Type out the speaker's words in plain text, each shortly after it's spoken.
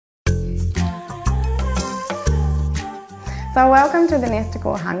So welcome to the Nest Te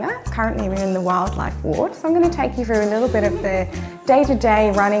Kōhanga. Currently we're in the wildlife ward, so I'm going to take you through a little bit of the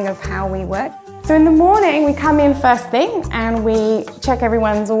day-to-day running of how we work. So in the morning we come in first thing and we check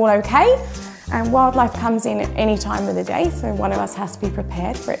everyone's all okay. And wildlife comes in at any time of the day, so one of us has to be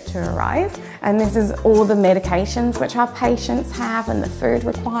prepared for it to arrive. And this is all the medications which our patients have and the food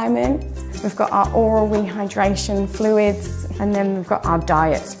requirements. We've got our oral rehydration fluids, and then we've got our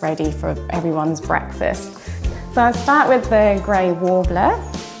diets ready for everyone's breakfast. So I'll start with the grey warbler.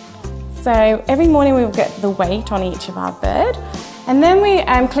 So every morning we'll get the weight on each of our bird, and then we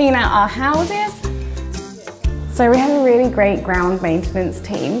clean out our houses. So we have a really great ground maintenance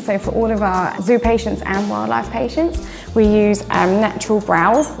team. So for all of our zoo patients and wildlife patients, we use natural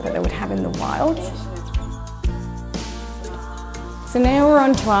browse that they would have in the wild. So now we're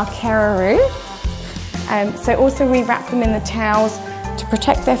on to our keraroo. So also we wrap them in the towels to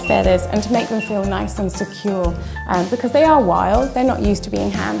protect their feathers and to make them feel nice and secure because they are wild, they're not used to being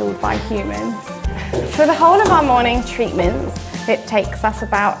handled by humans. For the whole of our morning treatments, it takes us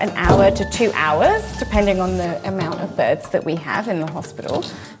about an hour to 2 hours, depending on the amount of birds that we have in the hospital.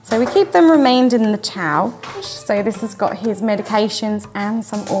 So we keep them remained in the towel. So this has got his medications and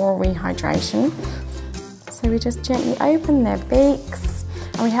some oral rehydration. So we just gently open their beaks,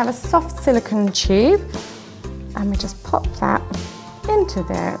 and we have a soft silicone tube, and we just pop that into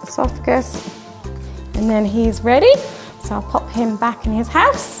their esophagus, and then he's ready. So I'll pop him back in his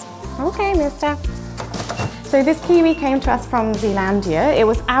house. Okay, mister. So this kiwi came to us from Zealandia. It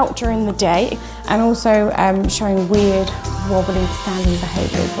was out during the day and also showing weird wobbly standing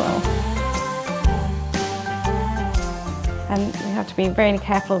behaviour as well. And we have to be very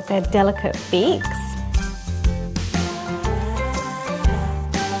careful of their delicate beaks.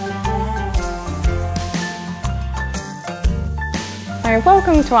 So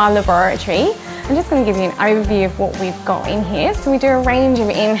welcome to our laboratory. I'm just going to give you an overview of what we've got in here. So we do a range of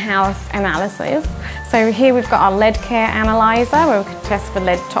in-house analyses. So here we've got our lead care analyzer where we can test for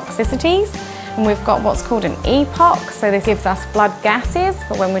lead toxicities. And we've got what's called an epoch. So this gives us blood gases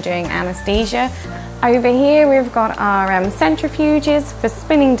for when we're doing anaesthesia. Over here we've got our centrifuges for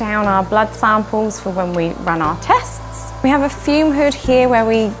spinning down our blood samples for when we run our tests. We have a fume hood here where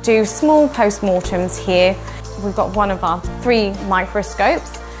we do small post-mortems here. We've got one of our 3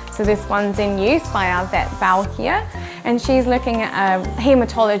 microscopes. So this one's in use by our vet Val here, and she's looking at a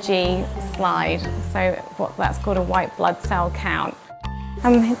hematology slide, so that's called a white blood cell count.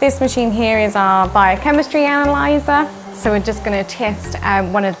 This machine here is our biochemistry analyzer, so we're just going to test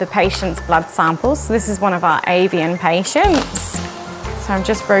one of the patient's blood samples. So this is one of our avian patients. So I'm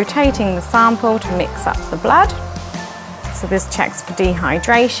just rotating the sample to mix up the blood. So this checks for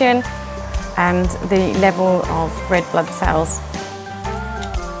dehydration and the level of red blood cells.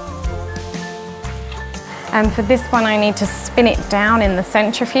 And for this one I need to spin it down in the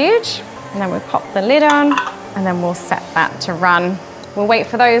centrifuge, and then we'll pop the lid on, and then we'll set that to run. We'll wait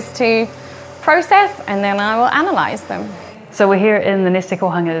for those to process, and then I will analyse them. So we're here in the Nest Te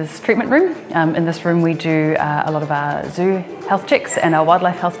Kōhanga's treatment room. In this room we do a lot of our zoo health checks and our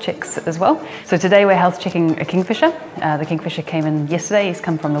wildlife health checks as well. So today we're health checking a kingfisher. The kingfisher came in yesterday, he's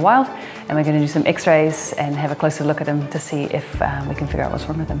come from the wild, and we're going to do some x-rays and have a closer look at him to see if we can figure out what's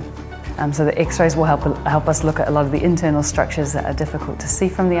wrong with him. So the x-rays will help us look at a lot of the internal structures that are difficult to see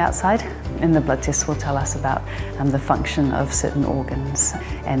from the outside, and the blood tests will tell us about the function of certain organs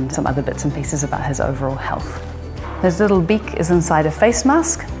and some other bits and pieces about his overall health. His little beak is inside a face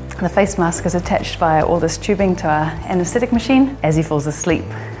mask. The face mask is attached via all this tubing to our anaesthetic machine. As he falls asleep,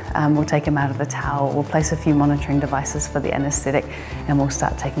 we'll take him out of the towel, we'll place a few monitoring devices for the anaesthetic, and we'll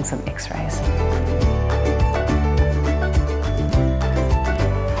start taking some x-rays.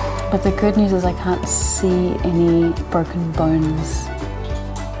 But the good news is I can't see any broken bones.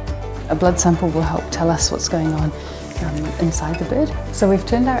 A blood sample will help tell us what's going on inside the bird. So we've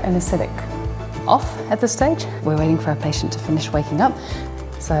turned our anaesthetic off at this stage. We're waiting for our patient to finish waking up.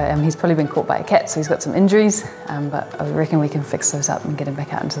 So he's probably been caught by a cat, so he's got some injuries, but I reckon we can fix those up and get him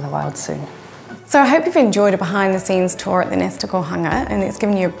back out into the wild soon. So I hope you've enjoyed a behind the scenes tour at the Nest Te Kōhanga, and it's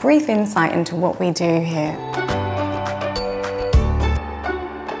given you a brief insight into what we do here.